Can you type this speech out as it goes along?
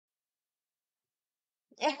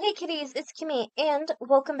Hey kitties, it's Kimmy, and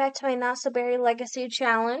welcome back to my Not So Berry Legacy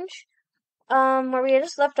Challenge. Where we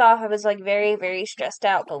just left off, I was like very, very stressed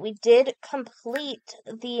out, but we did complete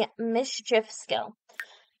the Mischief skill.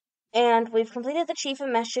 And we've completed the Chief of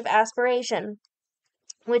Mischief aspiration,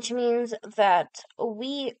 which means that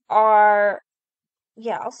we are,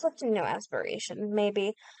 yeah, I'll select a new aspiration,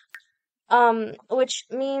 maybe. Which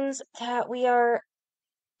means that we are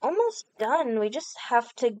almost done. We just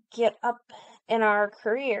have to get up in our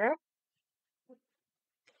career.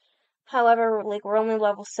 However, like we're only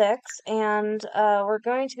level 6, and we're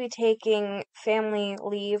going to be taking family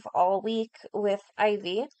leave all week with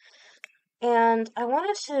Ivy. And I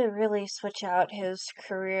wanted to really switch out his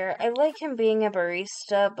career. I like him being a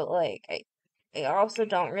barista, but like I also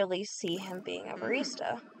don't really see him being a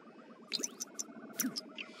barista.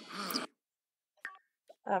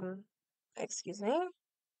 Excuse me.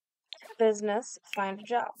 Business, find a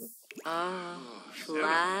job.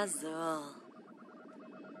 Lazo.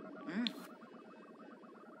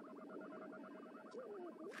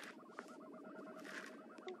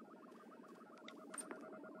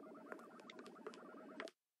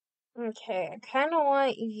 Okay, I kind of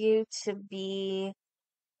want you to be...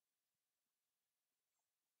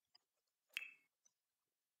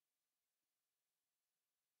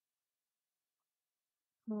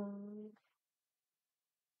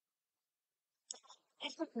 I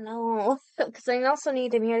don't know, because I also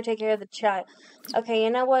need him here to take care of the child. Okay, you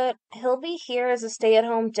know what? He'll be here as a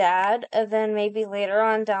stay-at-home dad, and then maybe later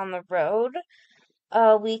on down the road,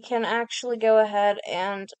 we can actually go ahead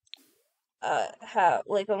and, have,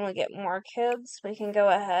 like, when we get more kids, we can go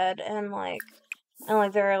ahead and,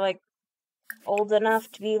 they're, like, old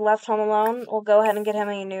enough to be left home alone, we'll go ahead and get him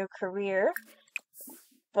a new career.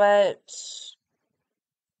 But...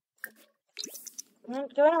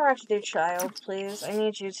 go interact with your child, please. I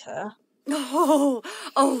need you to...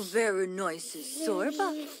 Very nice,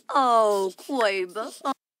 Sorba. Oh, Quaba.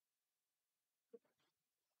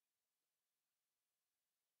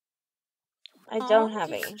 I don't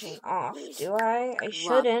have aging off, do I? I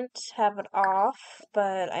shouldn't have it off,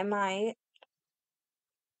 but I might.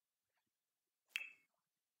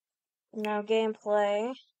 No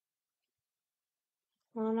gameplay.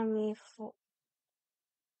 Enemy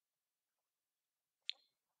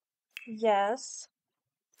Yes.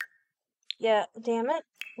 Yeah, damn it.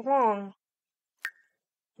 Wrong.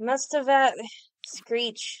 Must have at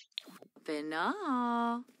Screech. Bina.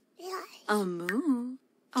 Amu.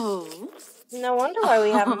 Oh. No wonder why we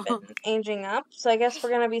haven't been aging up, so I guess we're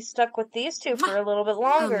gonna be stuck with these two for a little bit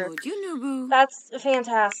longer. That's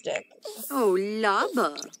fantastic. Oh,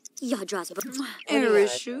 Laba. You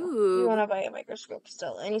wanna buy a microscope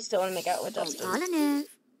still, and you still wanna make out with Dustin.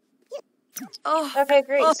 Okay,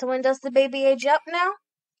 great. So when does the baby age up now?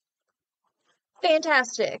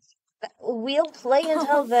 Fantastic. We'll play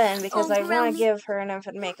until then, because I want to give her an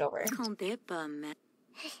infant makeover.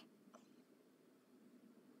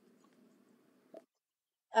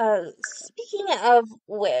 Speaking of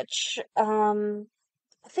which, I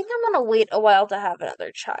think I'm gonna wait a while to have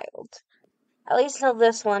another child. At least till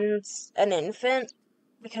this one's an infant,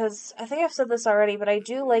 because I think I've said this already, but I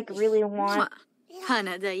do, like, really want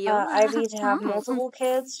Ivy to have multiple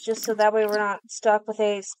kids, just so that way we're not stuck with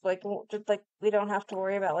we don't have to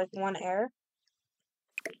worry about, like, one heir.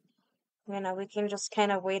 You know, we can just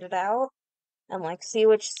kind of wait it out and, like, see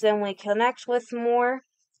which sim we connect with more.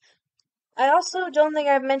 I also don't think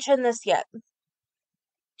I've mentioned this yet.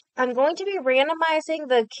 I'm going to be randomizing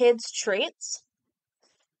the kids' traits.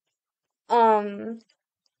 Yeah, I'm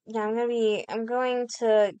going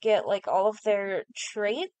to get, like, all of their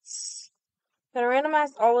traits. I'm gonna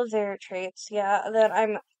randomize all of their traits, yeah,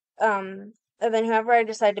 and then whoever I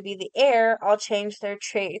decide to be the heir, I'll change their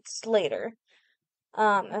traits later.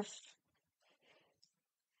 That's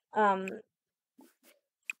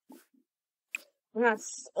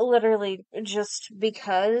literally just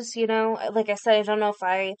because, you know, like I said, I don't know if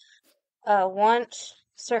I, want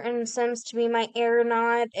certain Sims to be my heir or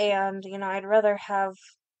not, and, you know, I'd rather have,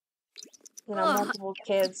 you know, multiple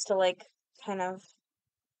kids to, like, kind of...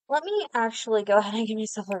 Let me actually go ahead and give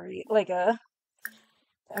myself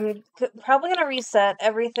I'm probably gonna reset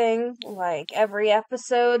everything, like, every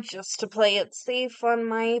episode, just to play it safe on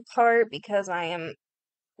my part, because I am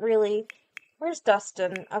really... Where's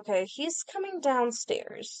Dustin? Okay, he's coming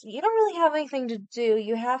downstairs. You don't really have anything to do.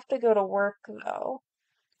 You have to go to work, though.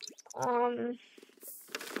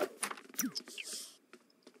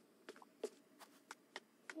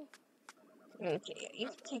 Okay, you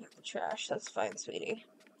can take out the trash. That's fine, sweetie.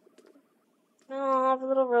 Oh, the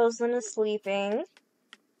little Rosalind is sleeping.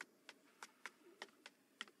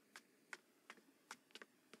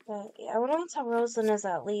 But yeah, I want to tell Rosalind is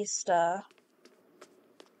at least,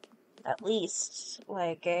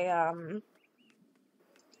 like an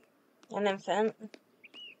infant.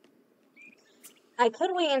 I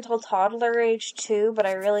could wait until toddler age too, but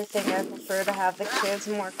I really think I prefer to have the kids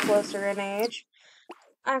more closer in age.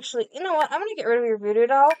 Actually, you know what? I'm gonna get rid of your voodoo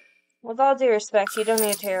doll. With all due respect, you don't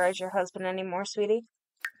need to terrorize your husband anymore, sweetie.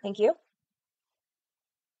 Thank you.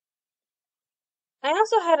 I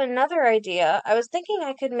also had another idea. I was thinking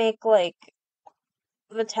I could make, like,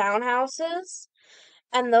 the townhouses,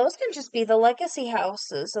 and those can just be the legacy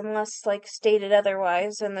houses, unless, like, stated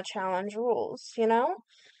otherwise in the challenge rules, you know?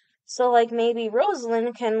 So, like, maybe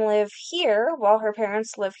Rosalind can live here while her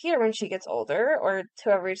parents live here when she gets older, or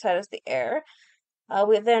whoever you decide is the heir.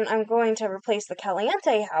 Then I'm going to replace the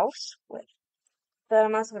Caliente house with. Then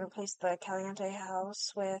I'm also going to replace the Caliente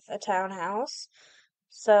house with a townhouse.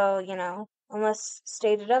 So, you know, unless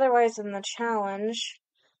stated otherwise in the challenge,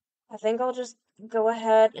 I think I'll just go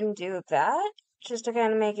ahead and do that, just to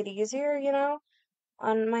kind of make it easier, you know,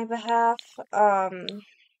 on my behalf.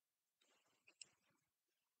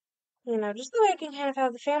 You know, just so I can kind of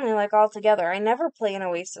have the family, like, all together. I never play in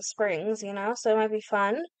Oasis Springs, you know, so it might be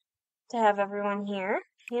fun to have everyone here,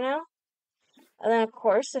 you know? And then, of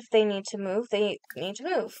course, if they need to move, they need to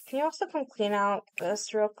move. Can you also come clean out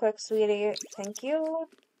this real quick, sweetie? Thank you.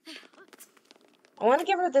 I want to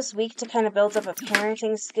give her this week to kind of build up a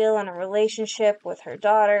parenting skill and a relationship with her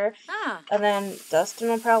daughter. And then Dustin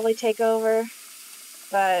will probably take over.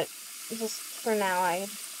 But just for now, I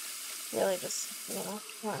really just, you know,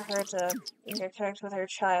 want her to connect with her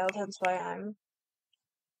child, hence why I'm...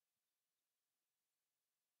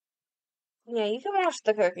 Yeah, you can watch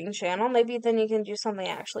the cooking channel. Maybe then you can do something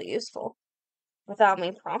actually useful. Without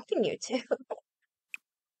me prompting you to.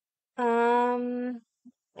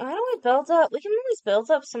 Why don't we build up? We can always build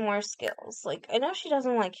up some more skills. Like, I know she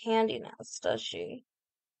doesn't like handiness, does she?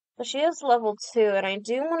 But she is level 2, and I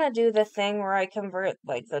do want to do the thing where I convert,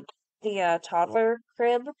 like, the toddler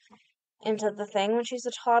crib into the thing when she's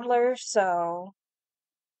a toddler, so...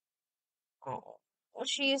 Oh,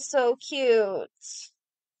 she's so cute.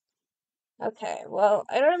 Okay, well,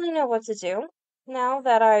 I don't really know what to do now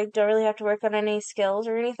that I don't really have to work on any skills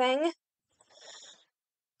or anything.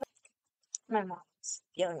 My mom's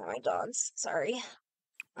yelling at my dogs. Sorry.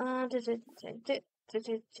 Can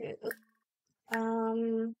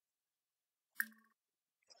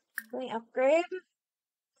we upgrade?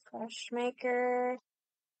 Fresh maker.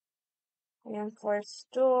 Reinforced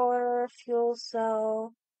door. Fuel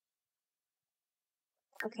cell.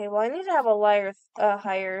 Okay, well, I need to have a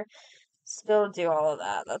higher skill to do all of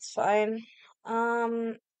that. That's fine.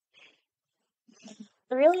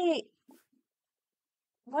 Really,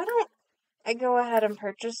 why don't I go ahead and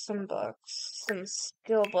purchase some books, some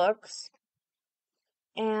skill books,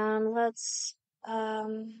 and let's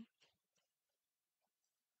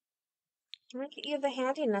get you the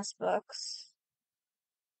handiness books.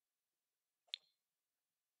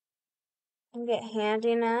 And get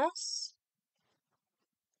handiness.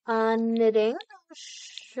 Knitting.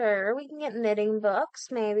 Sure, we can get knitting books,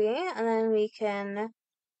 maybe, and then we can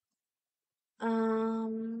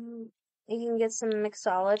get some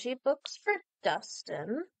mixology books for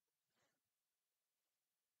Dustin.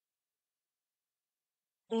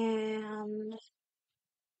 And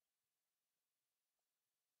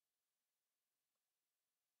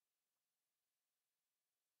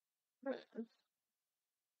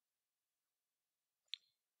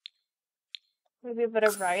maybe a bit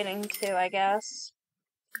of writing too, I guess.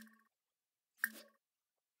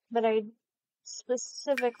 But I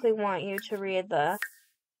specifically want you to read the...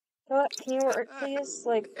 What? Can you work, please?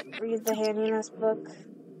 Like, read the handiness book?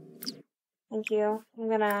 Thank you. I'm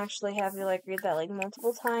gonna actually have you, like, read that, like,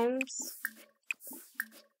 multiple times.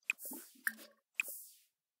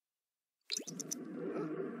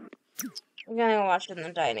 I'm gonna watch it in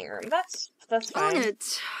the dining room. That's fine. On a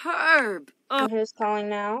turb. And who's calling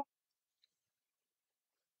now?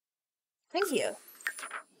 Thank you.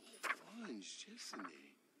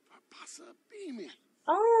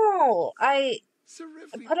 Oh, I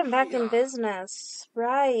put him back in business.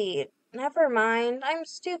 Right. Never mind. I'm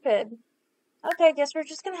stupid. Okay, I guess we're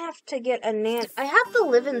just gonna have to get a nan. I have the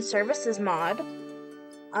live-in services mod.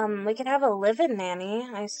 We could have a live-in nanny,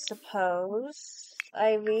 I suppose.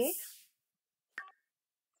 Ivy.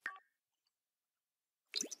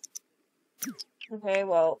 Okay,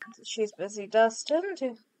 well, she's busy. Dustin,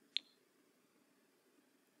 too.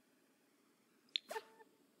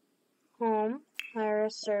 Home. Hire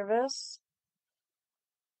a service.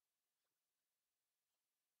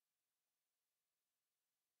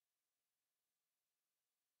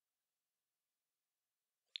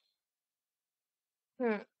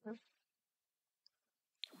 Hmm.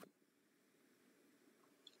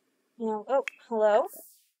 No. Oh, hello?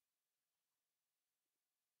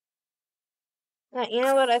 You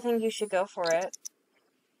know what? I think you should go for it.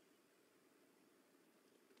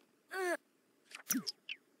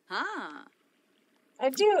 Huh. I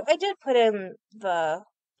did put in the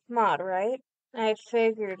mod, right? I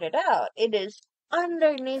figured it out. It is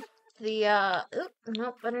underneath the,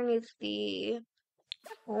 nope, underneath the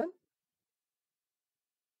home.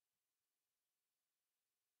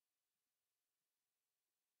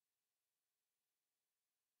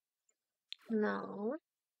 No.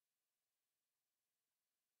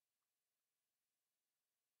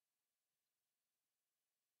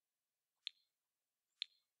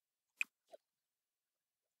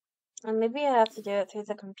 And maybe I have to do it through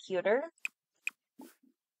the computer.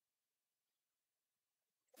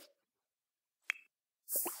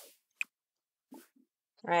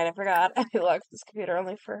 Right, I forgot. I locked this computer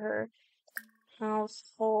only for her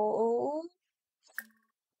household.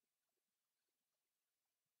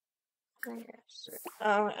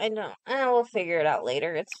 I don't. We'll figure it out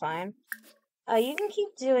later. It's fine. You can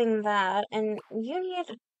keep doing that, and you need.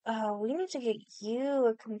 We need to get you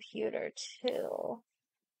a computer too.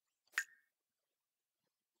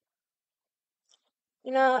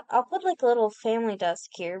 You know, I'll put like a little family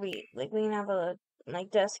desk here. We can have a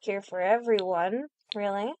desk here for everyone.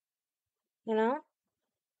 Really, you know.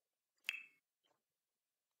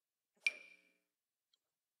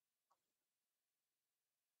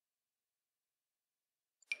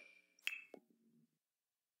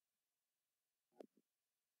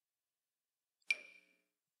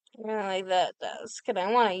 Yeah, like that desk, and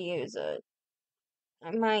I want to use it.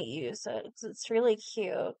 I might use it. It's really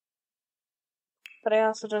cute, but I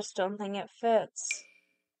also just don't think it fits.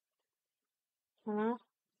 You know,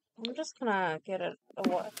 I'm just gonna get it.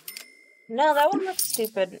 What? No, that one looks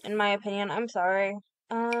stupid, in my opinion. I'm sorry.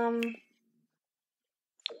 No.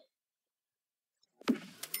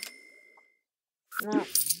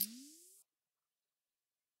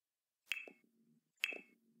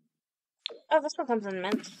 Oh, this one comes in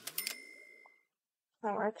mint.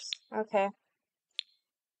 That works. Okay.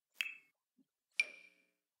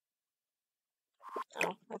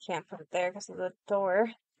 Oh, I can't put it there because of the door.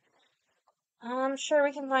 I'm sure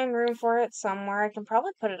we can find room for it somewhere. I can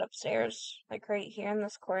probably put it upstairs, like right here in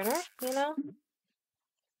this corner, you know?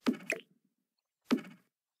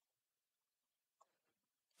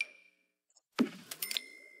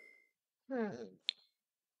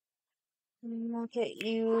 I'll get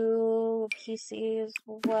you a PC as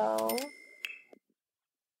well.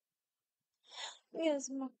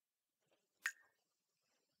 Gizmo.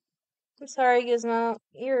 I'm sorry, Gizmo.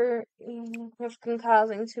 You've been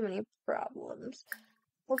causing too many problems.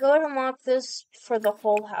 We'll go ahead and lock this for the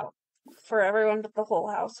whole house. For everyone but the whole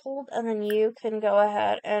household, and then you can go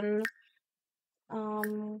ahead and,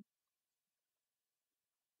 you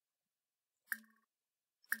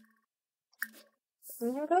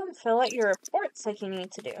can go and fill out your reports like you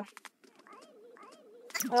need to do.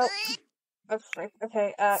 Oh, frick.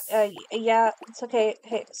 Okay, yeah, it's okay.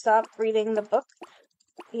 Hey, stop reading the book.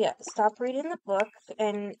 Yeah, stop reading the book,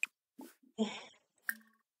 and,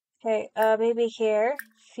 okay, maybe here,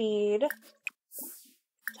 feed,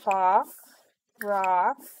 talk,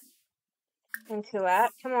 rock, and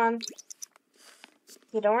Kuat. Come on.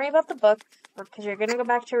 Okay, don't worry about the book, because you're gonna go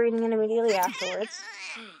back to reading it immediately afterwards.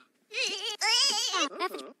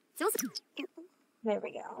 There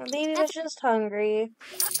we go. The baby was just hungry.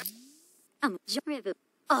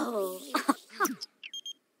 Oh.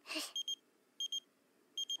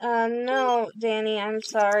 No, Danny, I'm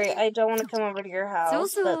sorry. I don't want to come over to your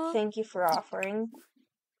house, but thank you for offering.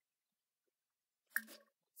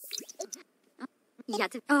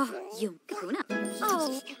 Oh,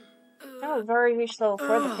 we've already reached level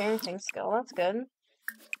 4 of the parenting skill. That's good.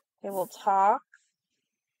 Okay, we'll talk.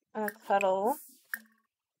 Cuddle.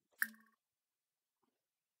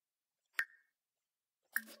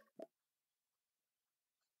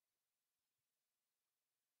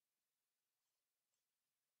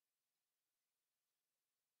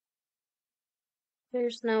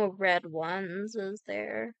 There's no red ones, is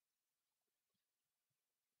there?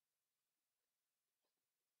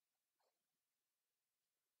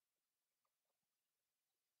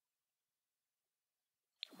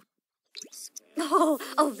 Oh,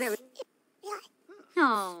 very.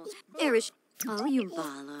 Oh, Erish. Oh,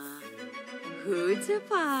 Yumbala.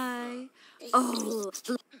 Hootapai. Oh.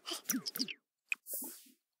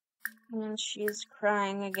 And she's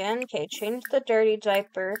crying again. Okay, change the dirty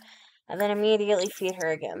diaper, and then immediately feed her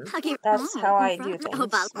again. That's how I do things.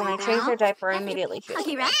 When I change her diaper, I immediately feed her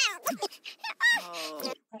again.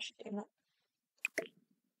 Oh. Gosh, damn it.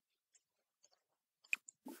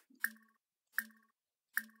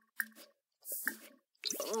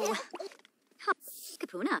 Oh.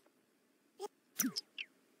 Kapuna.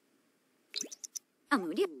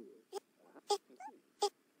 Amudi.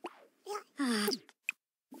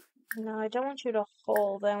 No, I don't want you to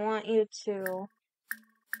hold. I want you to...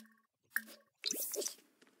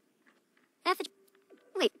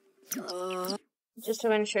 Wait. Just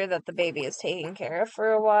to ensure that the baby is taken care of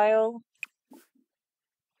for a while.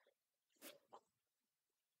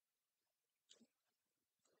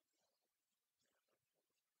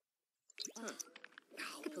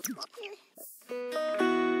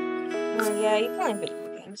 Oh, yeah, you playing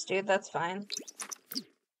video games, dude. That's fine.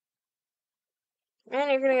 And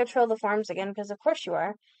you're gonna go troll the forums again, because of course you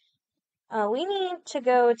are. We need to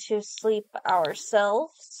go to sleep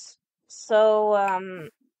ourselves. So,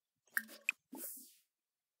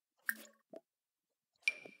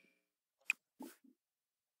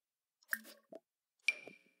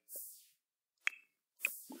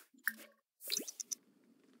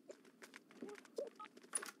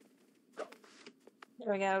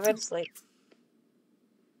 there we go. Go to sleep.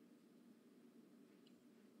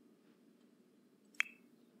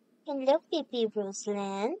 Hello, baby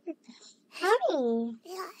Rosalind. Hi.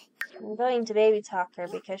 I'm going to baby talk her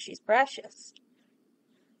because she's precious.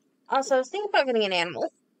 Also, I was thinking about getting an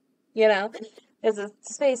animal. You know, because the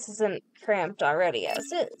space isn't cramped already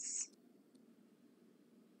as is.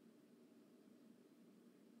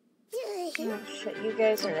 Oh shit, you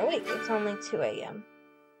guys are awake. It's only 2 a.m.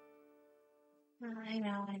 I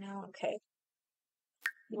know, okay.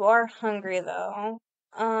 You are hungry though.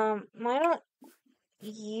 Why don't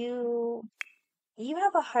you... You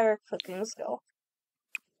have a higher cooking skill.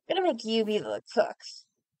 I'm gonna make you be the cook.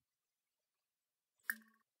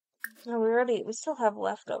 No, we still have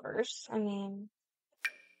leftovers. I mean,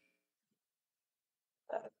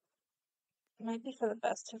 it might be for the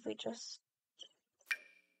best if we just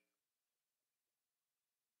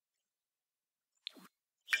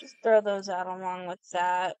throw those out along with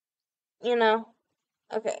that. You know?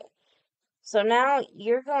 Okay. So now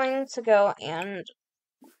you're going to go and,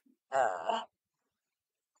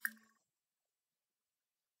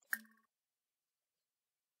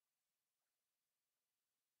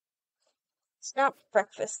 it's not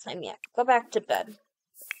breakfast time yet. Go back to bed.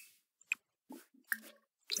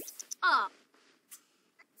 Ah.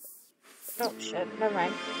 Oh, shit. Never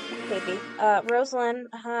mind. Baby. Rosalind,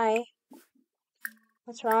 hi.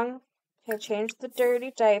 What's wrong? Okay, change the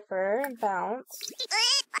dirty diaper and bounce.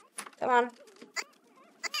 Come on.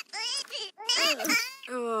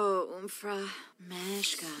 Oh, umfra.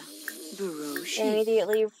 Mashka. Baroshi.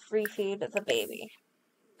 Immediately refeed the baby.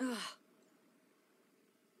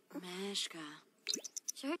 Mashka.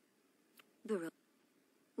 Sure. Baro.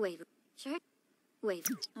 Wave. Sure. Wave.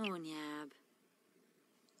 Oh, Nyab.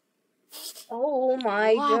 Oh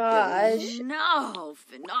my gosh. No,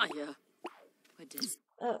 Finaya. What does?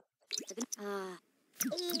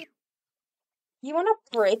 You want to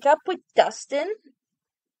break up with Dustin?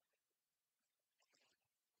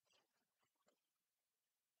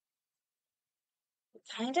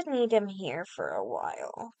 Kind of need him here for a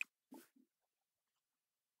while.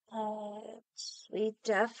 But we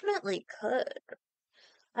definitely could.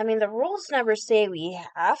 I mean, the rules never say we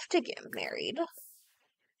have to get married.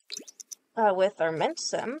 With our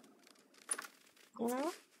Mensum. You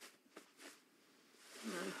know?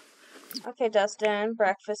 Okay, Dustin,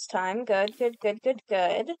 breakfast time. Good.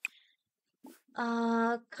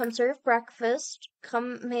 Come serve breakfast.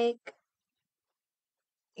 Come make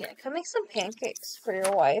some pancakes for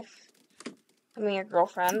your wife. I mean, your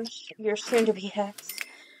girlfriend. Your soon-to-be ex.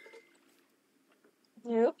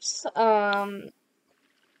 Oops.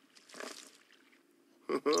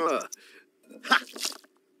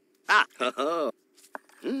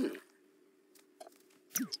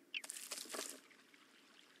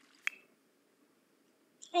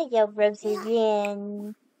 Hello, Rosie.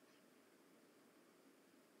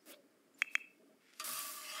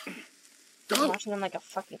 I'm watching them like a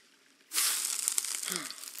fucking...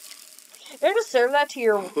 You're gonna serve that to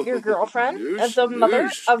your girlfriend as the mother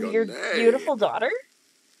of your beautiful daughter?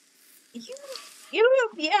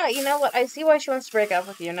 Yeah, you know what? I see why she wants to break up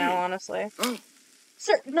with you now, honestly.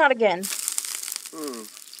 Sir, not again.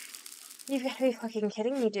 You've got to be fucking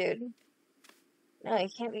kidding me, dude. No, you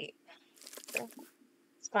can't be.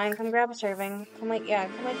 It's fine, come grab a serving. Come wake up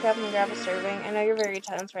and grab a serving. I know you're very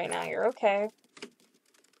tense right now. You're okay.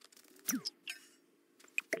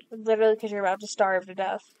 Literally because you're about to starve to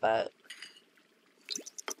death, but...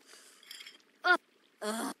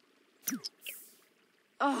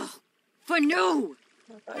 Oh, for new.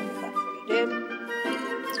 I thought I did that for you, dude.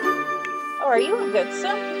 Oh, are you a good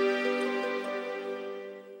sim?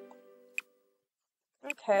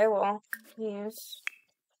 Okay, well, use.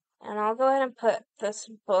 And I'll go ahead and put this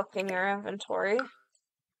book in your inventory.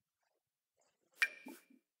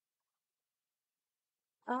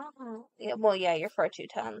 Oh, yeah, well, yeah, you're far too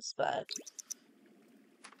tense, but...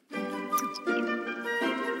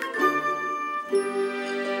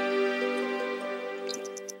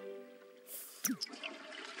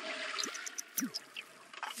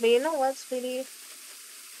 But you know what, sweetie?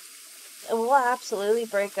 We'll absolutely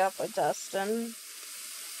break up with Dustin.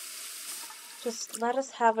 Just let us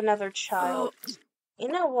have another child. You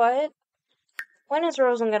know what? When is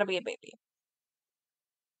Rosen gonna be a baby?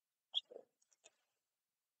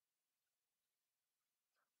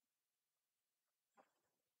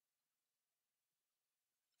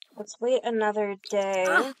 Let's wait another day.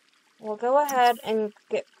 We'll go ahead and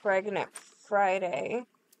get pregnant Friday.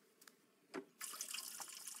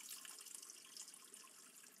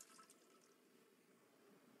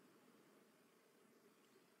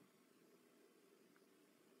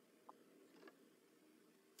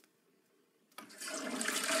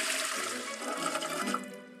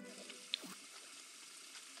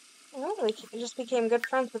 Oh, we just became good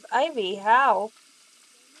friends with Ivy. How?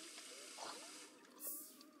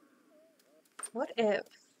 What if?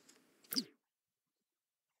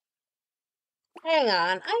 Hang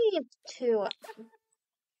on, I need to...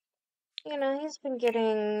 You know, he's been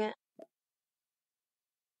getting...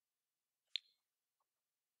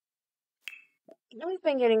 We've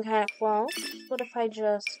been getting kind of close. What if I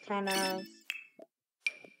just kind of...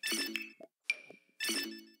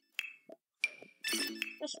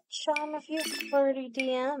 Just show him a few flirty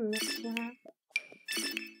DMs, you know?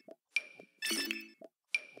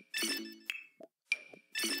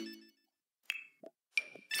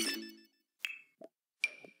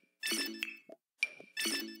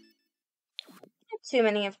 Not too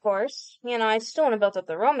many, of course. You know, I still want to build up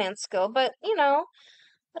the romance skill, but, you know,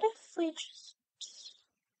 what if we just...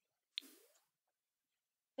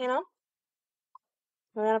 You know?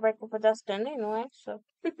 We're gonna break up with Dustin anyway, so...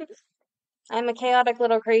 I'm a chaotic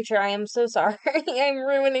little creature. I am so sorry. I'm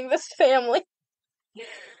ruining this family.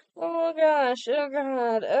 Oh gosh. Oh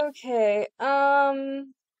god. Okay.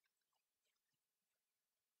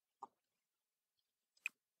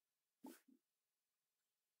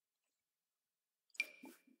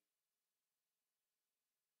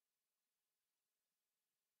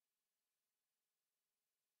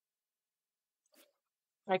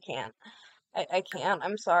 I can't. I can't.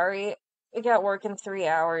 I'm sorry. We got work in 3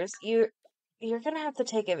 hours. You're gonna have to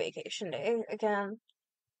take a vacation day again.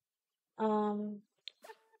 Um,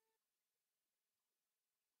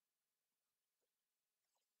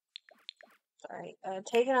 sorry.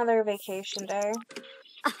 Take another vacation day.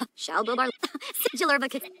 Shall build our sigillar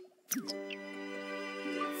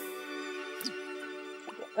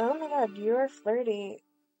Oh my god, you're flirty.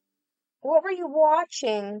 What were you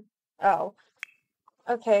watching? Oh,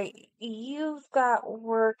 okay. You've got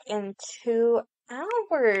work in 2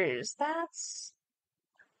 hours. That's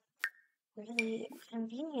really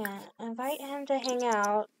convenient. Invite him to hang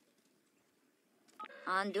out.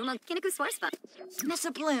 on Duma Kiniku Swarspa.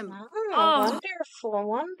 Messaplim. Oh, wonderful,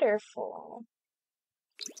 wonderful.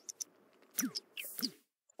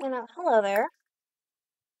 You know, hello there.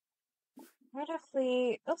 What if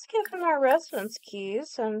let's give him our residence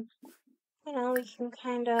keys and, you know, we can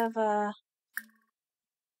kind of,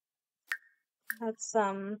 let's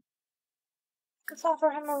offer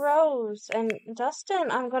him a rose. And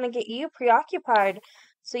Dustin, I'm gonna get you preoccupied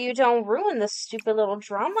so you don't ruin this stupid little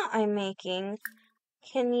drama I'm making.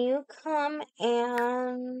 Can you come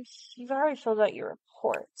and... You've already filled out your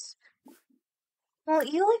reports. Well,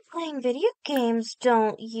 you like playing video games,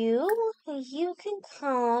 don't you? You can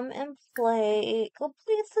come and go play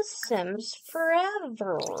The Sims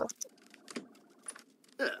forever.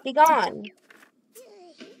 Be gone.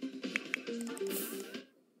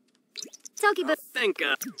 Toki, but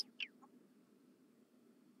Thinka.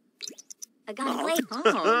 I got late.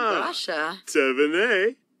 Oh, Russia.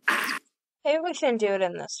 7A. Maybe we shouldn't do it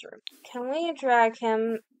in this room. Can we drag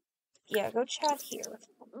him? Yeah, go chat here with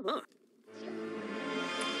him.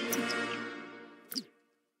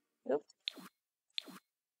 Oop.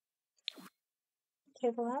 Okay,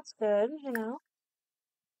 well that's good, you know.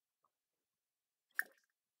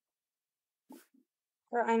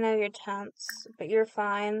 Or I know you're tense, but you're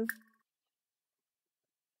fine.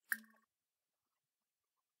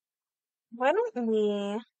 Why don't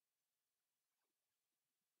we...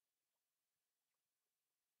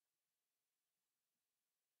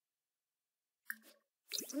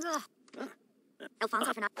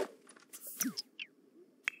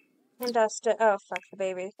 And Dustin. Oh, fuck the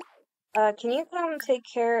baby. Can you come take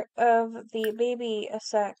care of the baby a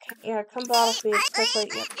sec? Yeah, come bottle feed quickly.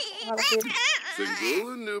 Yep, bottle feed.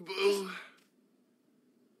 Single and nibble.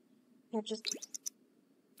 Yeah, just.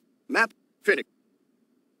 Map fitting.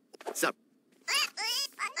 Sup.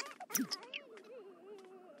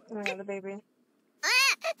 Oh, yeah, the baby.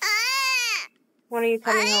 When are you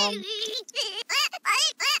coming home?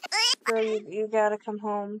 Girl, you gotta come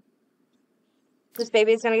home. This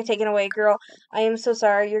baby's gonna get taken away, girl. I am so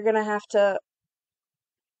sorry. You're gonna have to.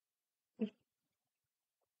 I'm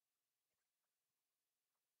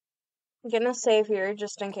gonna save here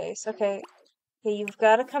just in case. Okay. Okay, you've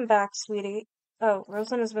gotta come back, sweetie. Oh,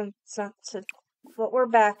 Rosalind has been sent to. But we're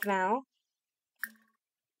back now.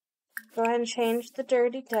 Go ahead and change the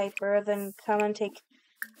dirty diaper, then come and take.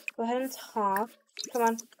 Go ahead and talk. Come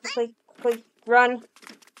on, quickly, quickly, run.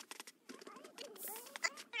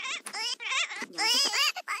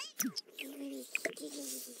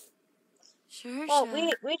 Sure, Well,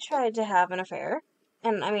 sure. we tried to have an affair,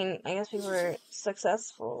 and I mean, I guess we were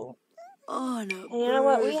successful. Oh, no. And you know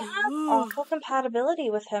what? We have awful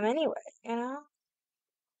compatibility with him anyway. You know,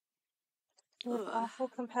 we have awful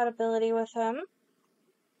compatibility with him.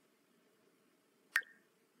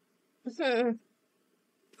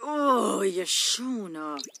 Oh,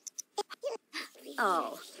 Yashona.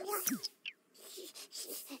 Oh.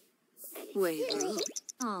 Wait.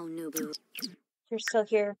 Oh, Nubu. You're still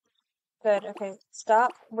here. Good. Okay,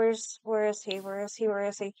 stop. Where is he? Where is he? Where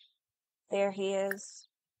is he? There he is.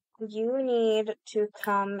 You need to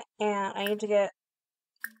come and I need to get.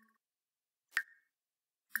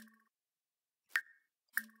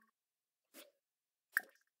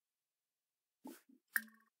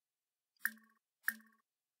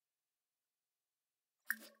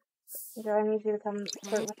 I need you to come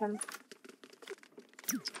flirt with him.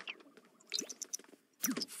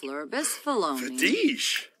 Flurbus Filoni.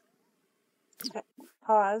 Fadish. Okay,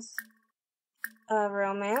 pause.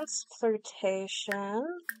 Romance, flirtation.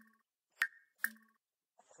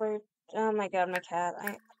 Oh my god, my cat.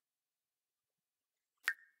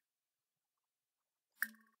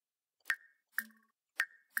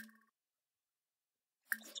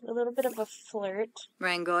 Just a little bit of a flirt.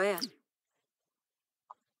 Rangoya.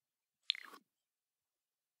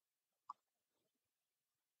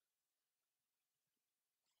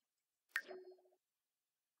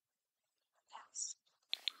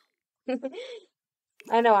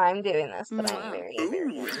 I know I'm doing this, but I'm Wow. very,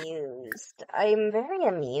 very amused. I'm very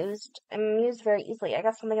amused. I'm amused very easily. I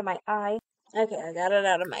got something in my eye. Okay, I got it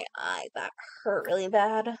out of my eye. That hurt really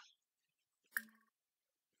bad.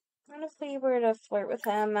 And if we were to flirt with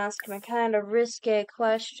him, ask him a kind of risque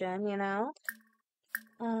question, you know?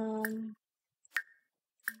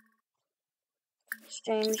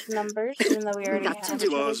 Exchange numbers, even though we already have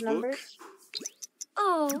each other's numbers.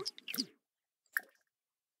 Oh.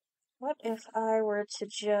 What if I were to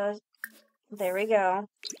just... There we go.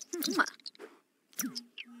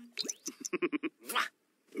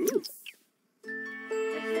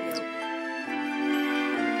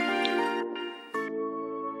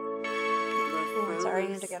 Oh, sorry, I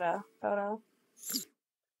need to get a photo.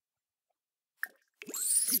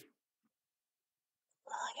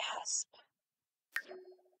 Oh, yes.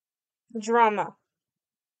 Drama.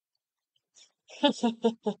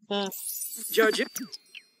 Judge.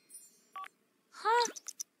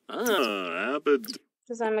 Huh?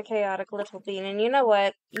 Because I'm a chaotic little bean. And you know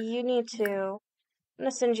what? You need to... I'm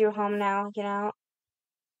gonna send you home now, you know?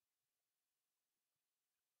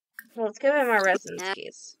 Well, let's give him our residence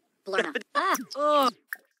keys. Oh.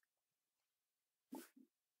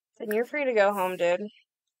 Then you're free to go home, dude.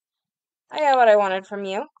 I got what I wanted from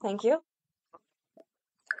you. Thank you.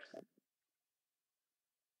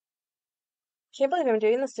 Can't believe I'm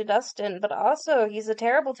doing this to Dustin, but also he's a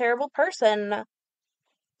terrible, terrible person.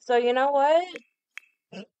 So you know what?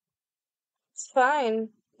 It's fine,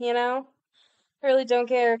 you know? I really don't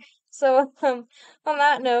care. So, on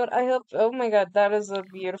that note, I hope, oh my god, that is a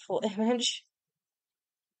beautiful image.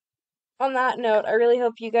 On that note, I really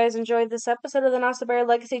hope you guys enjoyed this episode of the Nasa Bear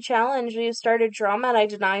Legacy Challenge. We started drama, and I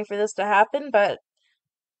did not mean for this to happen, but...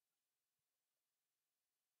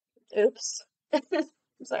 Oops. I'm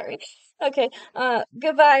sorry. Okay,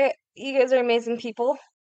 goodbye. You guys are amazing people.